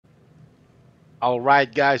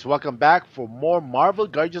Alright guys, welcome back for more Marvel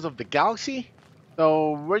Guardians of the Galaxy.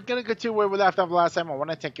 So we're gonna continue where we left off last time. I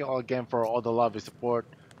wanna thank you all again for all the love and support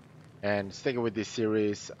and sticking with this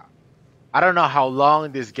series. I don't know how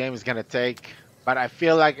long this game is gonna take, but I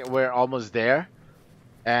feel like we're almost there.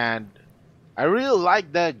 And I really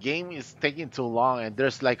like the game is taking too long and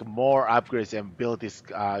there's like more upgrades and abilities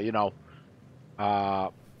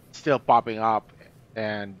still popping up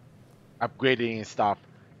and upgrading and stuff.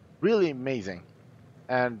 Really amazing.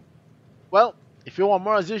 And well, if you want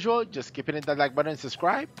more as usual, just keep hitting that like button and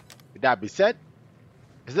subscribe. With that being said,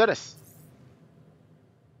 let's do this.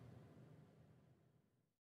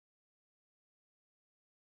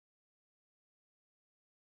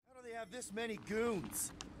 How do they have this many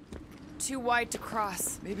goons? Too wide to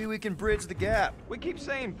cross. Maybe we can bridge the gap. We keep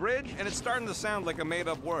saying bridge, and it's starting to sound like a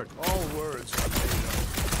made-up word. All words are made up.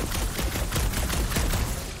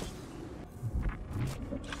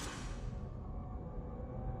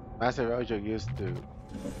 Massive Ojo used to.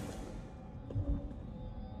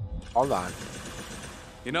 Hold on.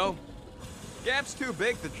 You know, gap's too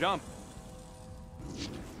big to jump.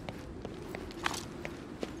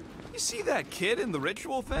 You see that kid in the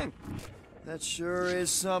ritual thing? That sure is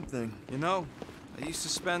something. You know, I used to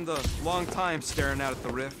spend a long time staring out at the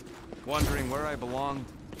rift, wondering where I belonged.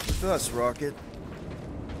 With us, Rocket.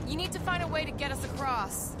 You need to find a way to get us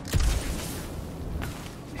across.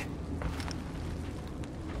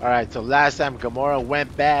 Alright, so last time Gamora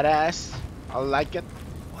went badass. I like it.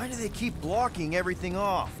 Why do they keep blocking everything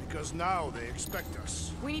off? Because now they expect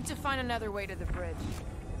us. We need to find another way to the bridge.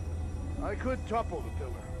 I could topple the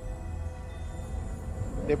pillar.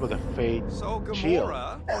 Able to fade. So Shield.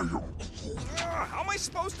 Gamora, how am I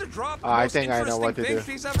supposed to drop the I most think I know interesting what to thing do.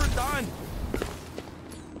 she's ever done?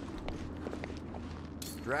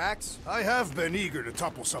 Drax? I have been eager to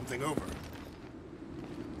topple something over.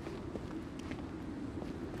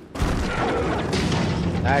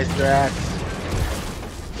 Nice, Drax.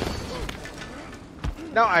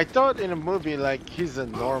 No, I thought in a movie like he's a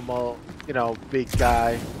normal, big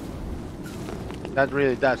guy. Not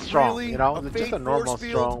really that strong, Really? just a fake normal, force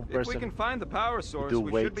field? strong If we person. can find the power source, do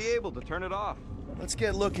we should be weights. able to turn it off. Let's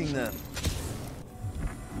get looking then.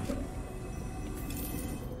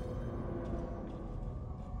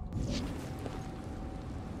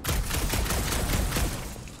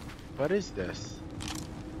 What is this?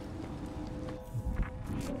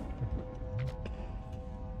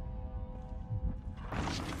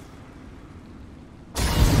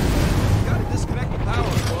 Gotta disconnect the power,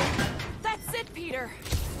 Quill. That's it, Peter.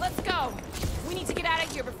 Let's go. We need to get out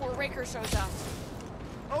of here before Raker shows up.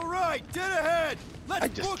 All right, dead ahead. Let's I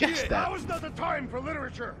just book guessed it. that. Now is not the time for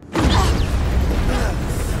literature.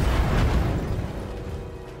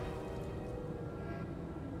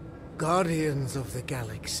 Guardians of the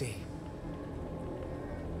Galaxy.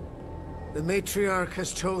 The matriarch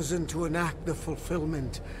has chosen to enact the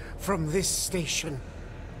fulfillment from this station.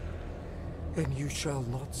 And you shall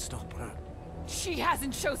not stop her. She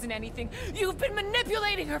hasn't chosen anything. You've been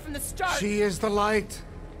manipulating her from the start. She is the light.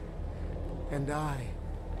 And I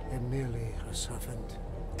am merely her servant.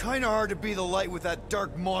 Kinda hard to be the light with that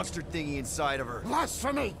dark monster thingy inside of her.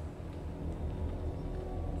 Blasphemy!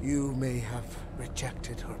 You may have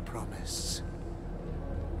rejected her promise,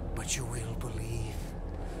 but you will believe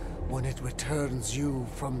when it returns you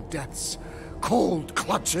from death's cold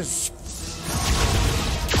clutches.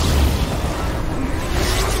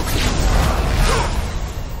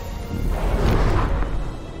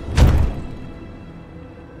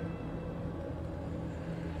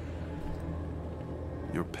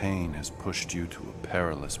 Your pain has pushed you to a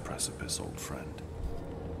perilous precipice, old friend.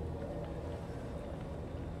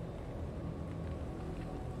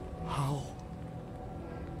 How?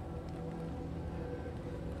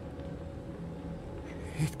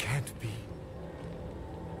 It can't be.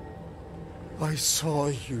 I saw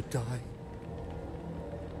you die.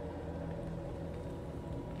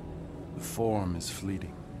 The form is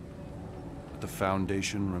fleeting, but the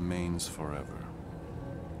foundation remains forever.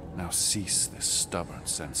 Now cease this stubborn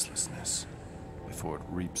senselessness before it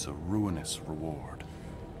reaps a ruinous reward.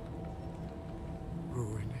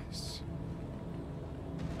 Ruinous.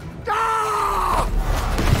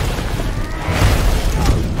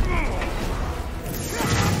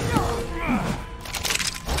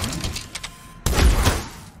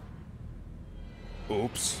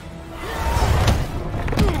 Oops.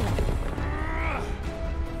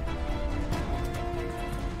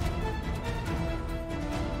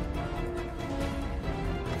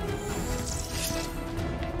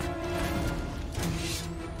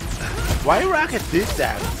 Why Rocket did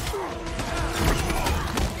that?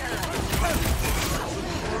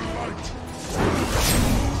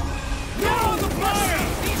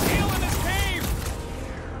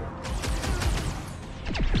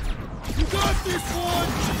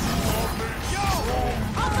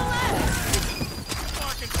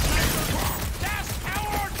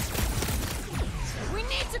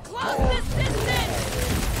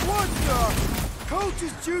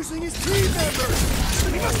 just juicing his team members!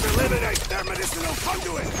 We must eliminate their medicinal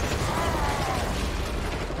conduit!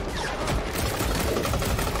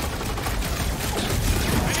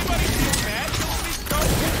 Anybody feel bad doing these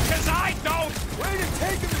ghosts? Because I don't! Way to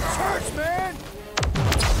take him to church, man!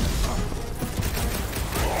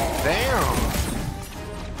 Damn.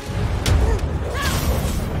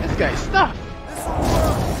 This guy's stuff. This'll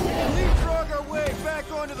work! Leapfrog our way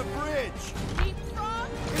back onto the bridge! Leapfrog?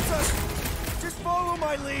 It's us! Just follow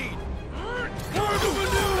my lead!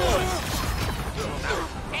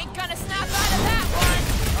 Ain't gonna snap out of that one.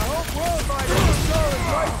 I hope Worldwide has a solid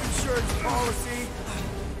life insurance policy!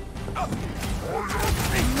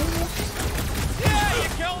 Yeah, you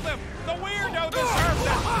killed him! The weirdo deserved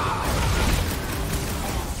it!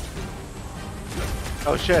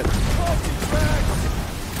 Oh shit.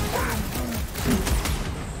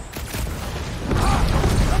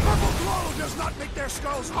 The purple glow does not make their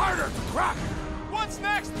skulls harder to crack! What's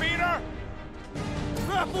next, Peter?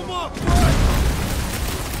 Wrap them up, bud!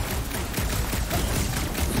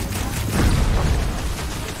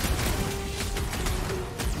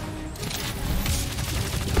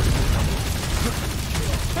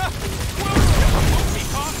 Movie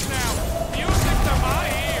talks now. Music to my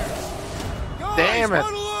ears. Damn it.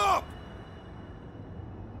 Huddle up!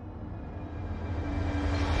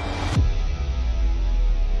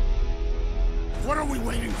 What are we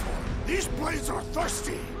waiting for? These blades are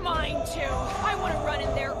thirsty! Mine too. I want to run in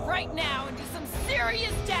there right now and do some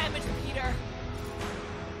serious damage, Peter.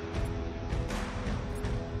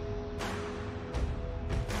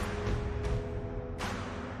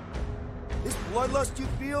 This bloodlust you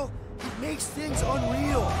feel, it makes things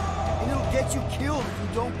unreal. And it'll get you killed if you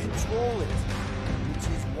don't control it. Which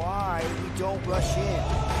is why we don't rush in.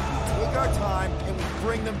 We take our time and we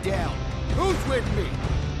bring them down. Who's with me?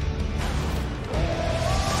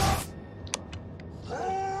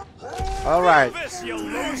 All right. This, you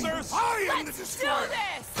losers! I am the Let's do destroyer!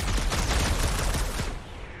 this!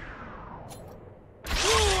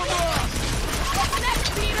 What's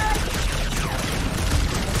next, Peter?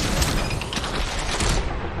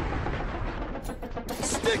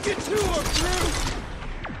 Stick it to him, Groot!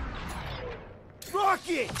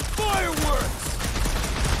 Rocket! Fireworks!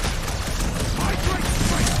 My great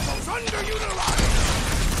strength goes underutilized!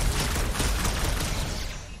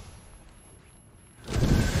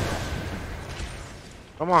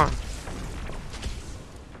 Come on.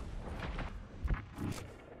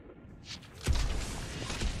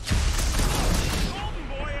 Golden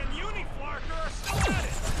Boy and Uniflarker are still at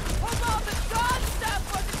it! Although the god stuff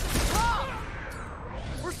wasn't so strong.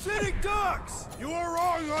 We're sitting ducks! You are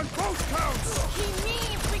wrong on both counts! He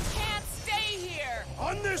means we can't stay here.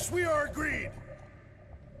 On this we are agreed!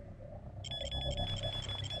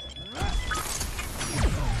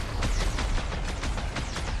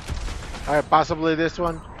 All right, possibly this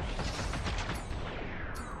one.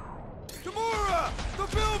 Gamora! The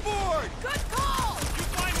billboard! Good call. You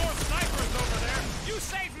find more snipers over there. You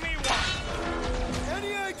saved me one.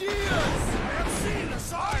 Any ideas? I have seen the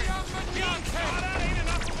sign! Young cat, that ain't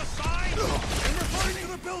enough of a sign. I'm referring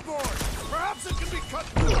to the billboard! Perhaps it can be cut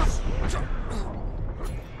loose!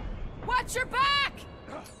 Watch your back.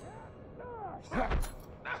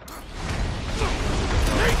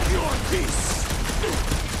 Take your peace!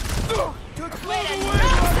 Took Way blood to away!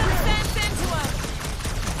 knock some sense into him.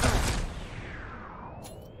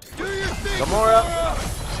 Do your thing, Gamora.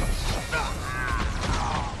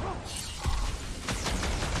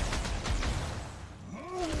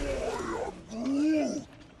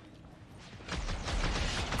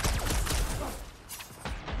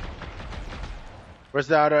 Where's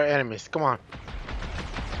the other enemies? Come on.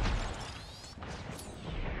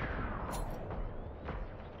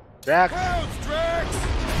 Drax. Pounds, Drax!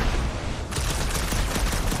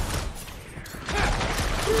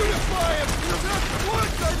 Unify him! Just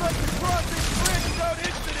once I'd like to cross this bridge without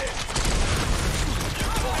incident!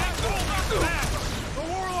 The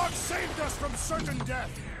warlock saved us from certain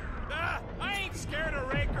death! I ain't scared of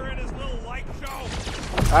Raker and his little light show.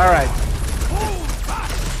 All right. Hold back!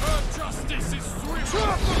 Her justice is swift.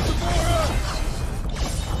 Drop him, Gamora!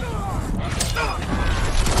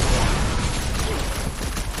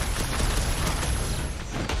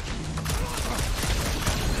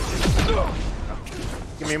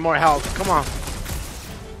 Give me more health. Come on.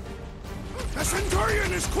 The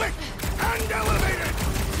Centurion is quick and elevated!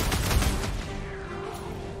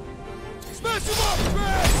 Smash him up,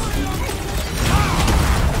 Drax!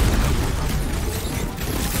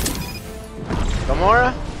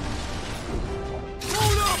 Gamora.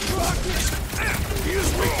 Hold up, Rocket! He is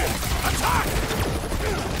weakened! Attack!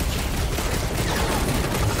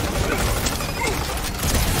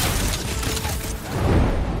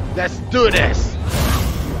 Let's do this. We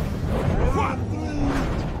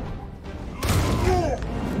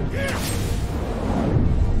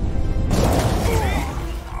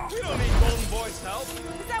don't need Golden Boy's help.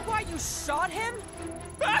 Is that why you shot him?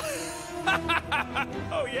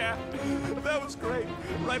 Oh yeah, that was great.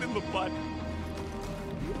 Right in the butt.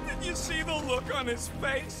 Did you see the look on his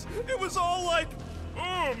face? It was all like,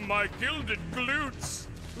 oh, my gilded glutes.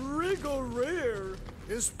 Rigor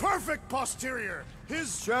his perfect posterior,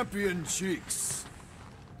 his champion cheeks.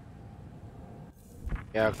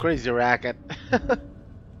 Yeah, crazy racket.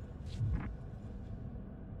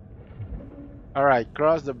 Alright,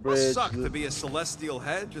 cross the Must bridge. suck to be a celestial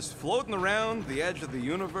head just floating around the edge of the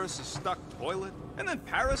universe's stuck toilet. And then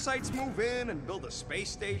parasites move in and build a space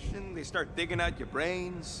station. They start digging out your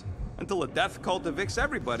brains. Until a death cult evicts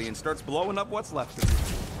everybody and starts blowing up what's left of you.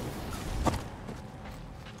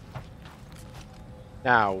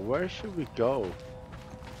 Now, where should we go?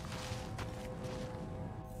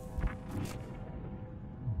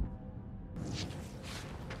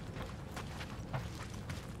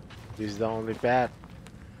 This is the only path.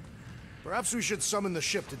 Perhaps we should summon the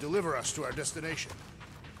ship to deliver us to our destination.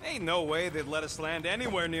 Ain't no way they'd let us land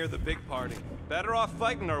anywhere near the big party. Better off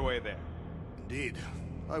fighting our way there. Indeed.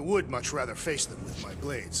 I would much rather face them with my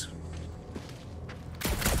blades.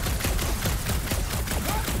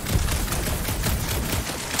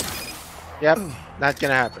 Yep, not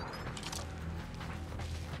gonna happen.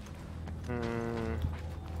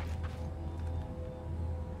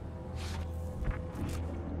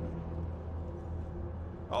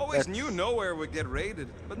 Always knew nowhere would get raided,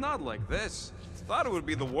 but not like this. Thought it would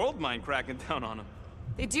be the world mind cracking down on them.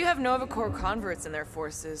 They do have Nova Corps converts in their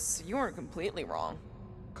forces, so you weren't completely wrong.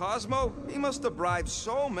 Cosmo, he must have bribed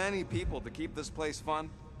so many people to keep this place fun.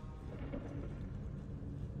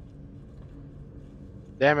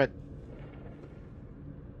 Damn it.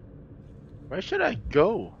 Where should I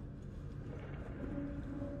go?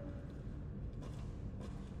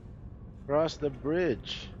 Cross the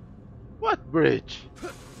bridge. What bridge?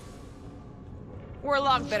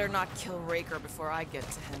 Warlock better not kill Raker before I get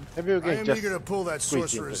to him. Maybe we I can am just eager to pull that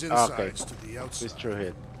squeeze sorcerer's into it. Okay. insides to the outside. This true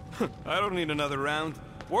hit. I don't need another round.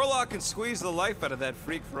 Warlock can squeeze the life out of that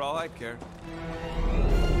freak for all I care. Look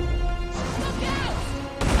out!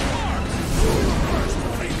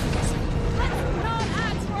 Let's not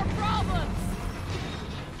add to our problems!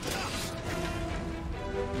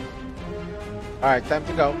 Alright, time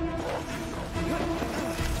to go.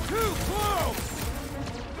 Too close!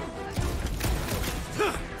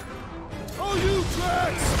 Oh, you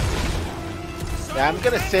Drax! Yeah, I'm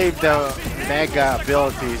gonna save the mega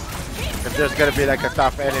abilities if there's gonna be like a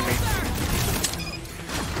tough enemy.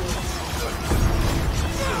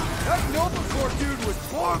 That Nova Corps dude was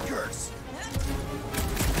bonkers!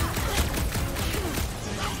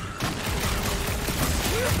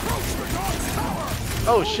 We approach the dog's tower!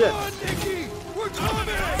 Oh shit! Come on, Nikki! We're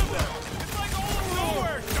coming! It's like all of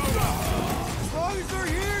nowhere showed up! As long as they're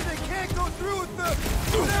here, they can't go through with the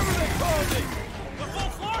whatever they call me! The full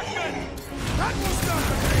Florkin! That was not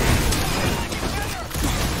the case!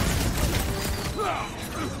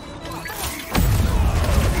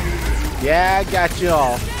 Yeah, I got you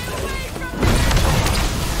all. I'll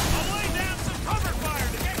lay down some cover fire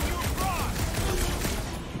to get you across!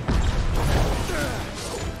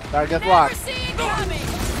 Target Never locked. see it coming!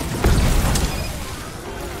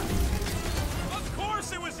 Of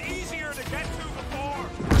course it was easier to get to before!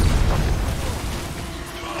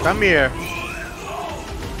 Come here.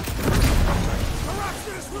 Perhaps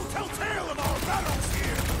this will tell tale of our battles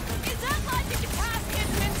here! Is that like the Caspian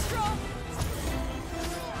minstrel?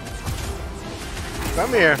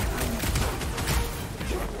 Come here.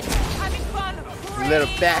 Having fun You little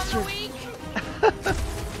preying bastard. on the weak?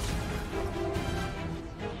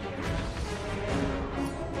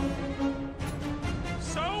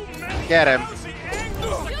 So many Get him. lousy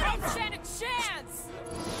angles to You don't cover! stand a chance!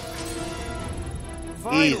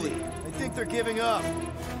 Finally! Easy. I think they're giving up.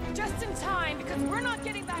 Just in time, because we're not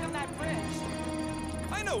getting back on that bridge.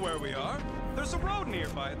 I know where we are. There's a road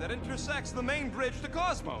nearby that intersects the main bridge to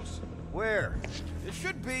Cosmos. Where? It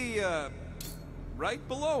should be, right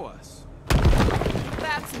below us.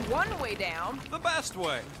 That's one way down. The best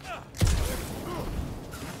way.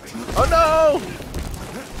 Oh no!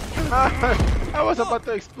 I was about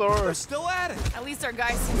to explore. We're What still at it. At least our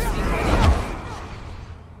guy seems to be winning.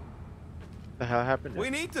 the hell happened? We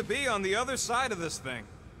need to be on the other side of this thing.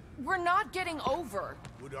 We're not getting over.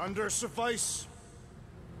 Would under suffice?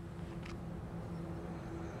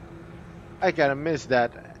 I kinda missed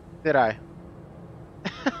that, did I?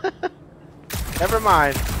 Never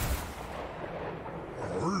mind.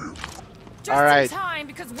 Just All right. in time,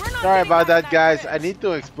 because we're not. Sorry getting about back that, on guys. I bridge. need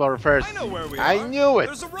to explore first. I know where we are. I knew it.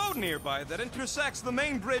 There's a road nearby that intersects the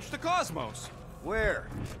main bridge to Cosmos. Where?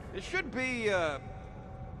 It should be,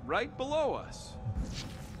 right below us.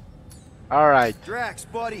 All right. Drax,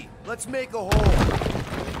 buddy, let's make a hole.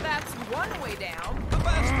 That's one way down. The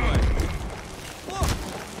best way. Look,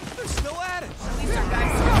 they're still at it. At least our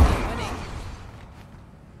guys are winning.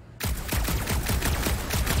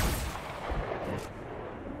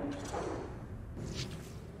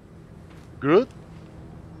 Groot?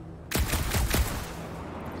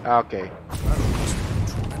 Okay. Boom,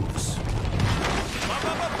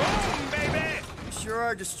 baby! You sure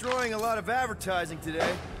are destroying a lot of advertising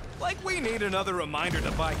today. Like we need another reminder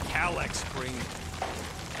to buy Calyx cream.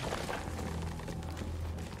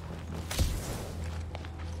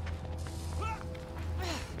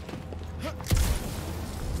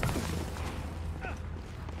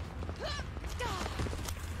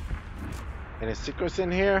 Any secrets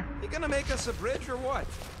in here? You gonna make us a bridge or what?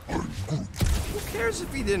 Who cares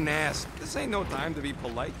if he didn't ask? This ain't no time to be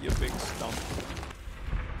polite, you big stump.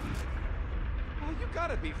 Oh, you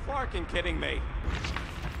gotta be flarking kidding me.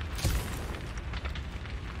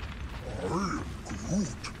 I am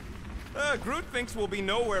Groot. Groot thinks we'll be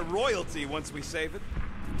nowhere royalty once we save it.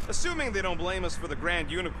 Assuming they don't blame us for the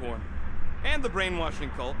Grand Unicorn, and the brainwashing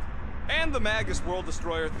cult, and the Magus World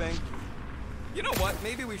Destroyer thing. You know what?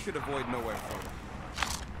 Maybe we should avoid nowhere for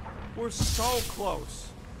it. We're so close.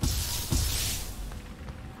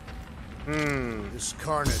 This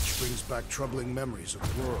carnage brings back troubling memories of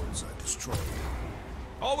the worlds I destroyed.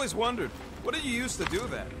 Always wondered, what did you use to do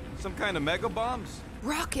that? Some kind of mega bombs?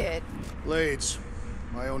 Rocket. Blades,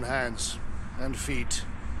 my own hands and feet.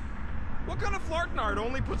 What kind of flartnard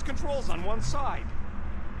only puts controls on one side?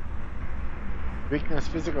 Weakness,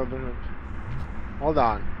 physical. Hold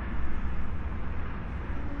on.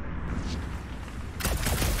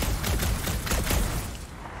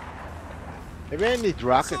 Maybe I need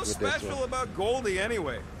rocket What's with so this special one. about Goldie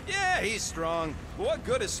anyway? Yeah, he's strong. But what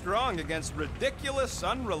good is strong against ridiculous,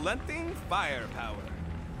 unrelenting firepower?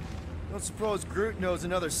 Don't suppose Groot knows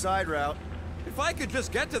another side route. If I could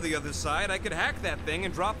just get to the other side, I could hack that thing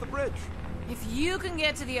and drop the bridge. If you can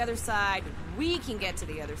get to the other side, we can get to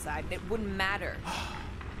the other side. It wouldn't matter.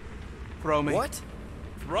 Throw me. What?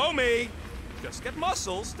 Throw me! Just get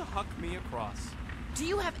muscles to huck me across. Do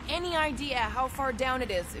you have any idea how far down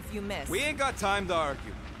it is if you miss? We ain't got time to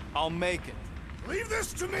argue. I'll make it. Leave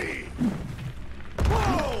this to me!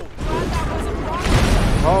 Whoa! Glad that wasn't rocket.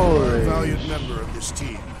 Holy. A valiant member of this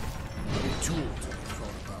team. A tool to be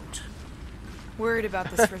thought about. Worried about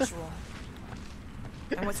this ritual.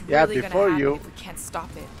 And what's Yeah, really gonna before happen you- if we can't stop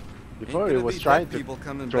it? Before Ain't he gonna was be trying dead to people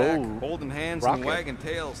coming throw back, holding hands rocket. and wagging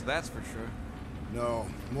tails, that's for sure. No,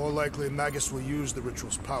 more likely Magus will use the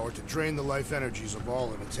ritual's power to drain the life energies of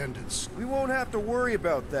all in attendance. We won't have to worry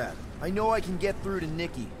about that. I know I can get through to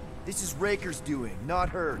Nikki. This is Raker's doing, not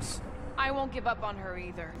hers. I won't give up on her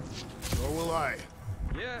either. Nor will I.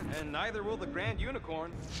 Yeah, and neither will the Grand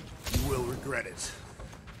Unicorn. You will regret it.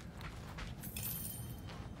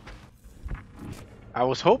 I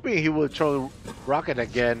was hoping he would throw rocket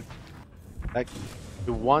again, like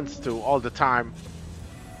he wants to all the time.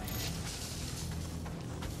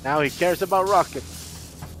 Now he cares about rocket.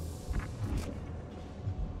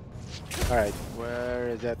 All right, where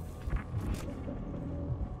is it?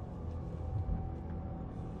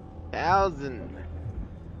 1,000.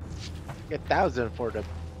 Get 1,000 for the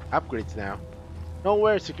upgrades now.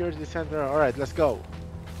 Nowhere security center. All right, let's go.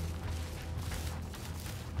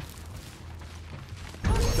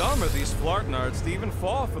 Dumb are these flartnards to even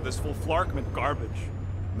fall for this full flarkment garbage.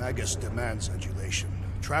 Magus demands adulation,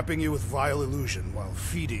 trapping you with vile illusion while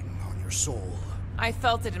feeding on your soul. I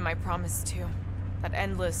felt it in my promise too. That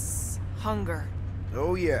endless hunger.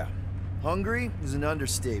 Oh yeah. Hungry is an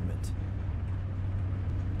understatement.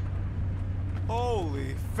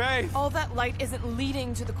 Holy faith! All that light isn't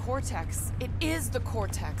leading to the cortex. It is the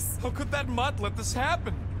cortex. How could that mutt let this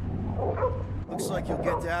happen? Looks like you'll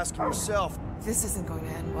get to asking yourself, This isn't going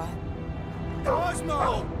to end well.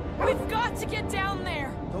 Cosmo! We've got to get down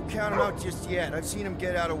there! Don't count him out just yet. I've seen him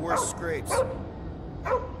get out of worse scrapes.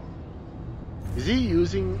 Is he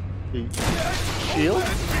using the shield?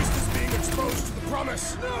 Beast is being exposed to the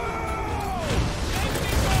promise.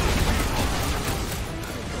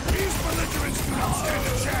 These belligerents do not stand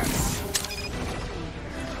a chance.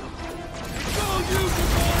 Go, you,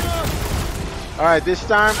 Gamora! All right, this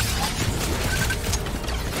time.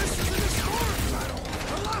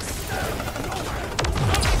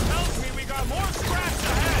 Tells me we got more scraps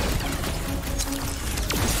ahead!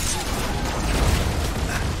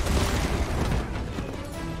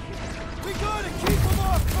 We gotta keep them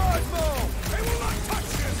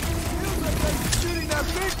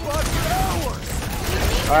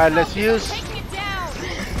Alright, let's use. Taking it down.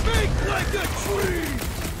 Think like a tree!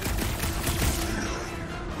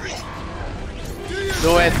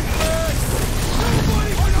 Do it.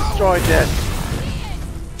 Destroy this.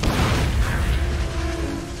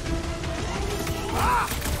 Ah!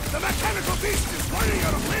 The mechanical beast is running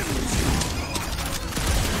out of limbs!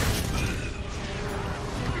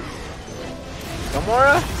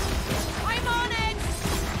 Gamora? I'm on it.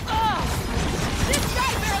 Ugh. This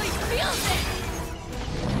guy barely feels it.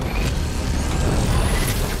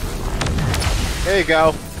 There you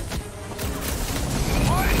go.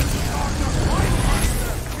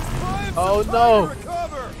 Oh no!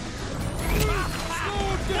 Recover!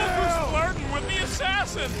 Flirting with the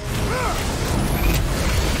assassin.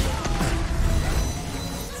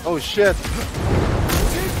 Oh shit!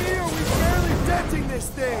 Take me or we're barely denting this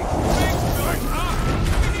thing!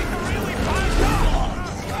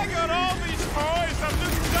 I got all these toys. I'm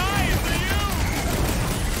just dying for you.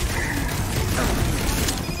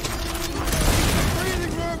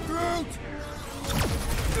 Breathing room, Groot!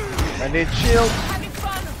 I need shield. Having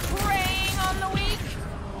fun preying on the weak.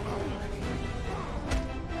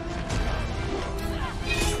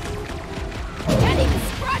 Can't even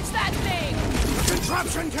scratch that thing.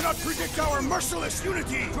 Contraption cannot predict our merciless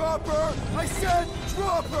unity! Drop her! I said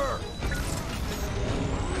drop her!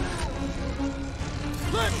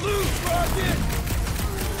 Let loose, Rocket!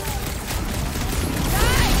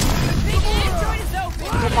 Nice. Big android is open.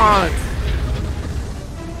 Come on!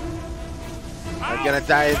 I'm gonna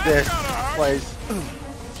die in this place.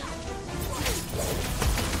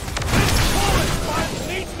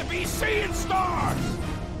 Needs to be seeing stars!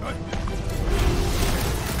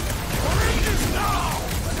 Now!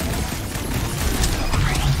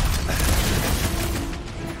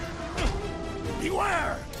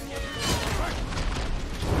 Beware!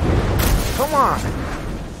 Come on!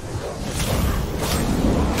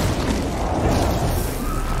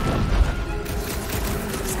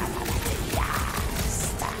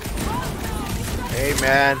 Hey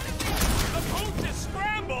man. The boat is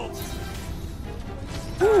scrambled.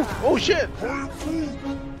 Ooh, oh shit!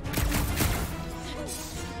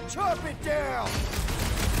 Chop it down!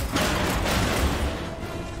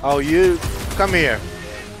 Oh you, come here.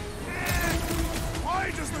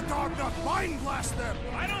 Why does the dog not mind blast them?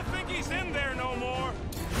 I don't think he's in there no more.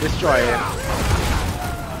 Destroy it.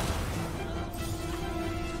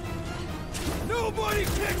 Nobody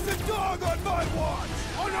kicks a dog on my watch!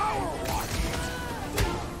 On our watch!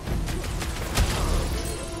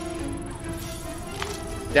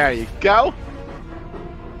 There you go.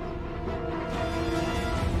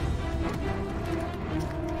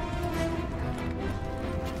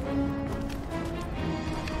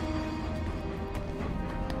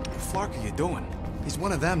 What the fuck are you doing? He's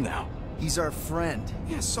one of them now. He's our friend.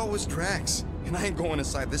 Yeah, so is Drax. And I ain't going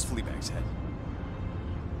inside this fleabag's head.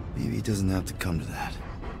 Maybe it doesn't have to come to that.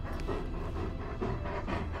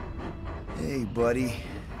 Hey, buddy.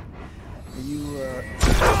 Are you,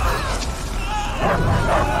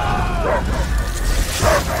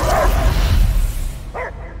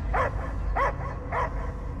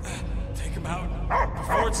 Take him out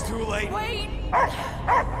before it's too late. Wait.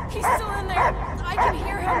 He's still in there. I can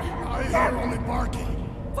hear him. I hear only barking.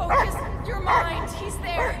 Focus your mind. He's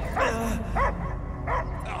there.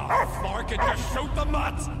 Oh, Flark, just shoot the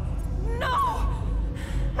mutts! No.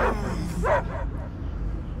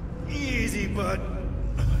 Easy, bud.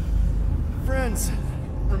 Friends,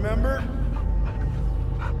 remember?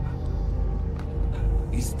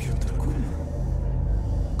 He's Peter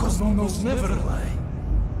Quill. Cosmo knows never lie.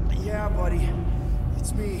 Yeah, buddy.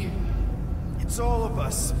 It's me. It's all of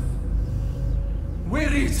us.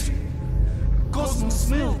 Where is Cosmo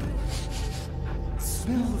smelled?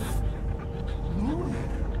 Smell of moon.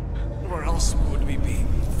 Where else would we be,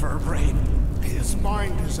 Furbrain? His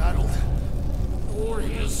mind is addled. Or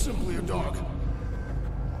he is simply a dog.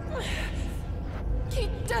 He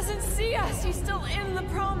doesn't see us. He's still in the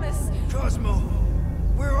promise. Cosmo,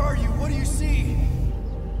 where are you? What do you see?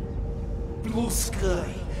 Blue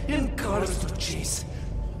sky and cars to chase.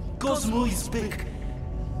 Cosmo is back.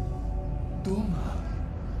 Doma,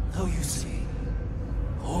 how you say?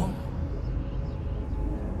 Home?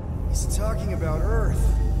 He's talking about Earth.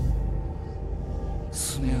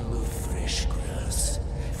 Smell of fresh grass.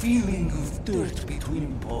 Feeling of dirt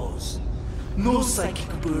between paws. No psychic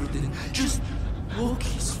burden, just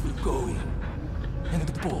walkies for going. And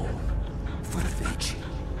the ball for fetching.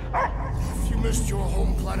 If you missed your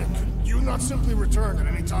home planet, could you not simply return at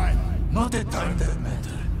any time? Not a time that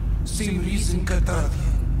matter. Same reason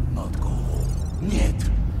Katardian not go home. Yet.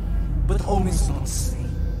 But home is not same.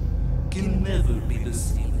 Can never be the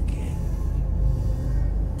same again.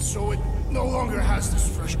 So it no longer has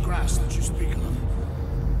this fresh grass that you speak of.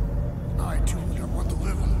 I too don't want to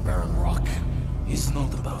live on the barren rock. It's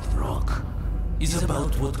not about rock. It's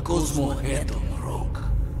about what Cosmo had on rock.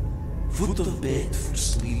 Foot of bed for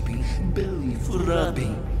sleeping, belly for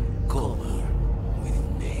rubbing, cover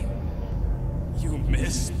with name. You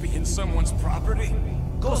miss being someone's property?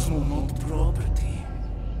 Cosmo not property.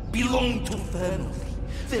 Belong to family.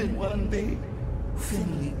 Then one day,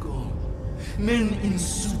 family gone. Men in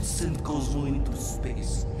suits send Cosmo into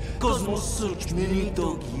space. Cosmo searched many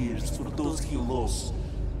dog years for those he lost.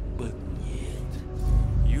 But yet...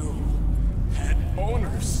 You had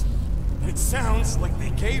owners. It sounds like they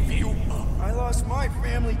gave you up. I lost my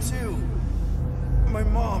family too. My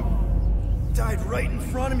mom died right in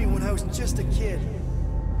front of me when I was just a kid.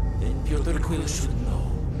 And Peter Quill should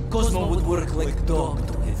know. Cosmo would work like dog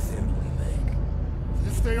to get family back.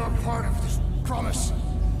 If they are part of this promise,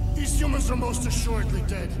 these humans are most assuredly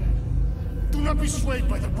dead. Do not be swayed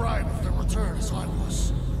by the bribe of their return as I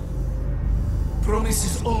was. Promise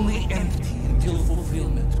is only empty until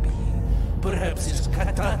fulfillment be. Perhaps it's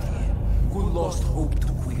Katatian who lost hope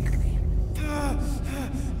too quickly.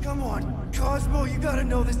 Come on, Cosmo, you gotta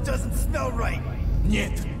know this doesn't smell right.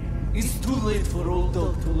 Yet, it's too late for old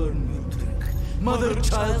dog to learn new trick.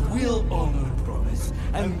 Mother-child will honor promise,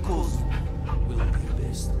 and Cosmo will be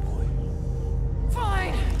best boy.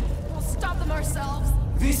 Fine. We'll stop them ourselves.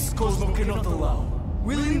 This Cosmo cannot allow.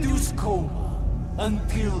 Will induce coma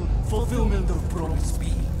until fulfillment of promise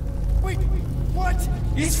be. Wait, what?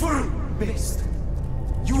 It's for best.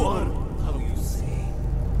 You are, how you say,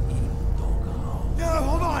 in doghouse. No,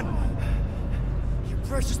 hold on! Your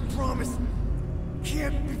precious promise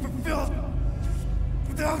can't be fulfilled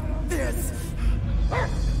without this!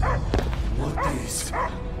 What is?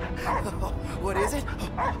 What is it?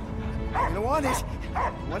 You're gonna want it.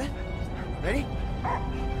 Want it? Ready?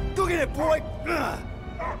 Go get it, boy!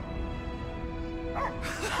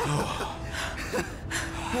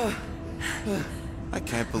 I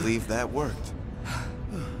can't believe that worked.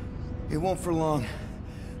 It won't for long.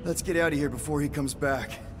 Let's get out of here before he comes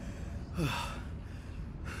back.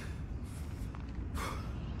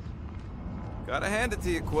 Gotta hand it to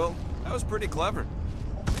you, Quill. That was pretty clever.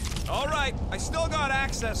 All right, I still got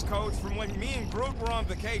access codes from when me and Groot were on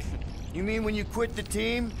vacation. You mean when you quit the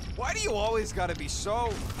team? Why do you always gotta be so...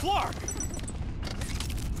 Clark!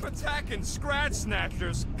 Attacking Scratch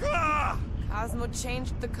Snatchers! Gah! Cosmo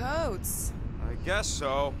changed the codes. I guess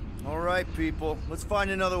so. All right, people. Let's find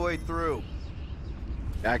another way through.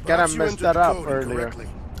 I kind Perhaps of you messed entered that the up code earlier. incorrectly.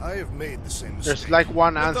 I have made the same mistake. There's like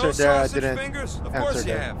one With answer those there I sausage didn't fingers? Of answer course you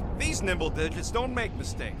there. have. These nimble digits don't make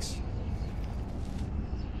mistakes.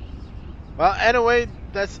 Well, anyway,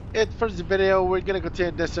 that's it for this video. We're gonna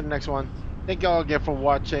continue this in the next one. Thank you all again for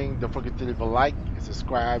watching. Don't forget to leave a like and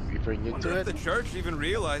subscribe if you're new Wonder to if it. the church even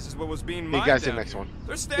realizes what was being See you mined guys in down the next here. one.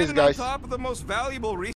 They're Peace, standing on guys. top of the most valuable resource.